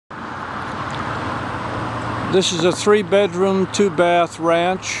This is a 3-bedroom, 2-bath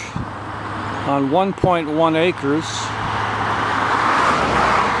ranch on 1.1 acres,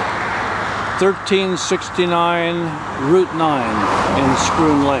 1369 Route 9 in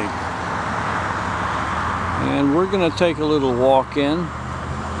Schroon Lake. And we're going to take a little walk in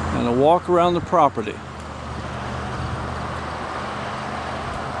and a walk around the property.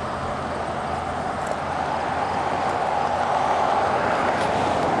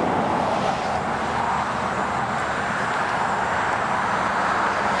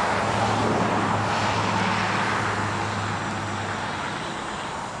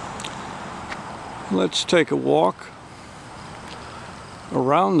 Let's take a walk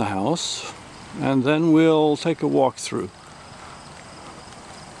around the house and then we'll take a walk through.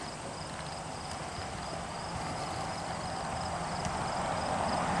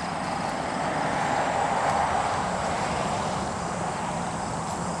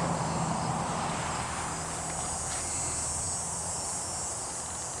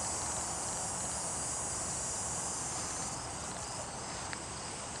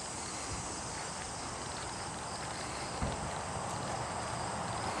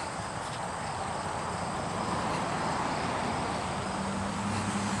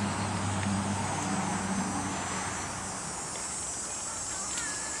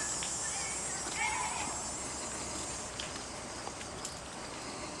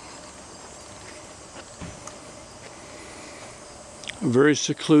 A very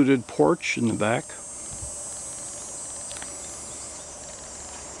secluded porch in the back.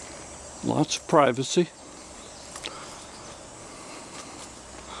 Lots of privacy.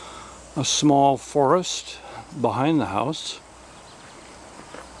 A small forest behind the house.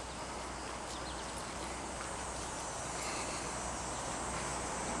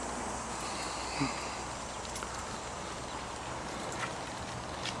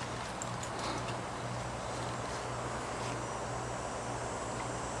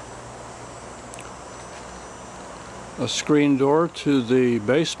 A screen door to the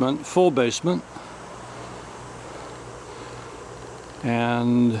basement, full basement,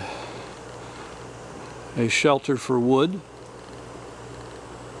 and a shelter for wood.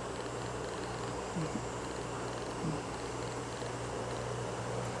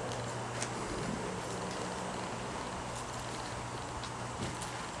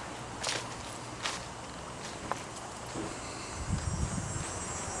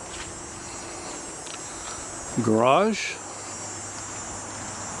 Garage.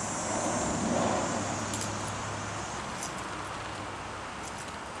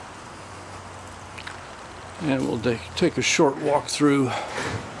 And we'll take a short walk through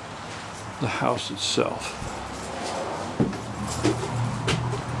the house itself.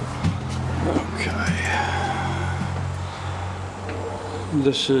 Okay.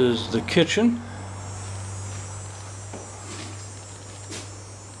 This is the kitchen.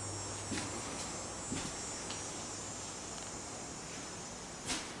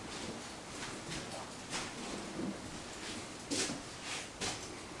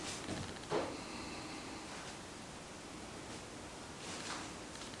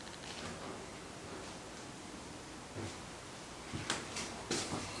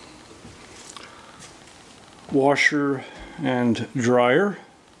 Washer and dryer.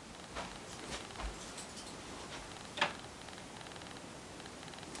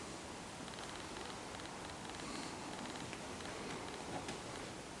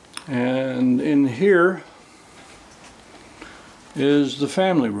 And in here is the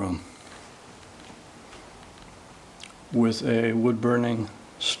family room with a wood-burning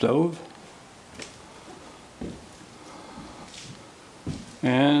stove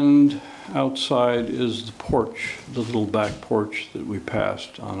and outside is the porch, the little back porch that we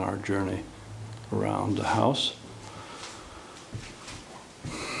passed on our journey around the house.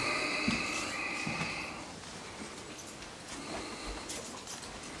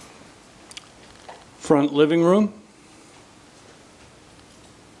 Front living room.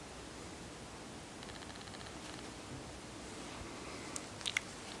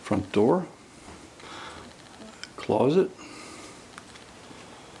 Front door. Closet.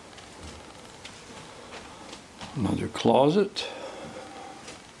 Another closet,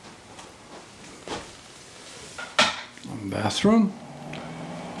 a bathroom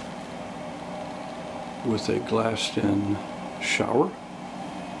with a glassed-in shower,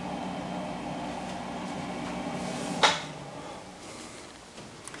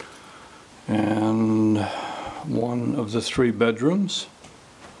 and one of the 3 bedrooms,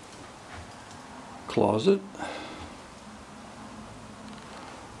 closet.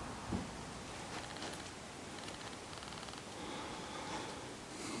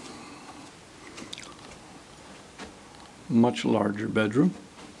 much larger bedroom.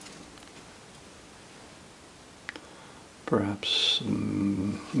 Perhaps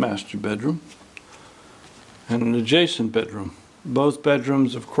master bedroom. And an adjacent bedroom. Both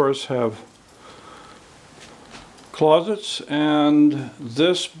bedrooms, of course, have closets, and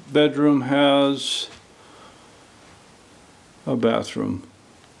this bedroom has a bathroom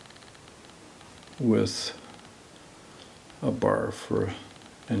with a bar for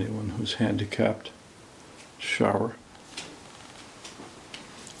anyone who's handicapped. Shower.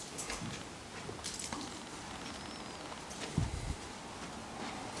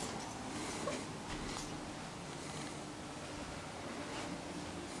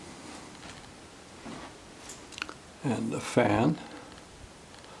 And a fan,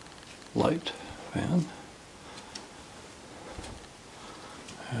 light fan,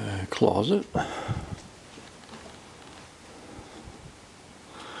 a closet,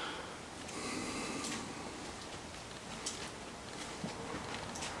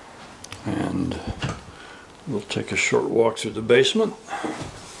 and we'll take a short walk through the basement.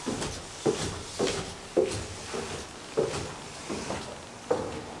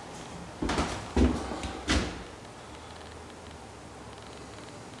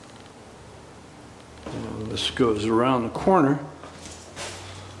 This goes around the corner.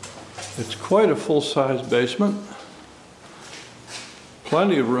 It's quite a full-size basement.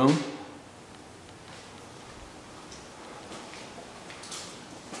 Plenty of room.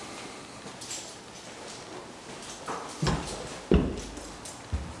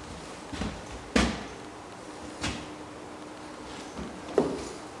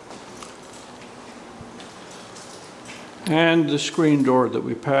 And the screen door that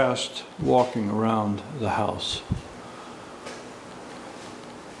we passed walking around the house.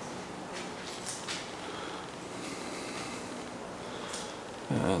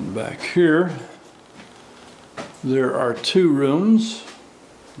 And back here, there are two rooms.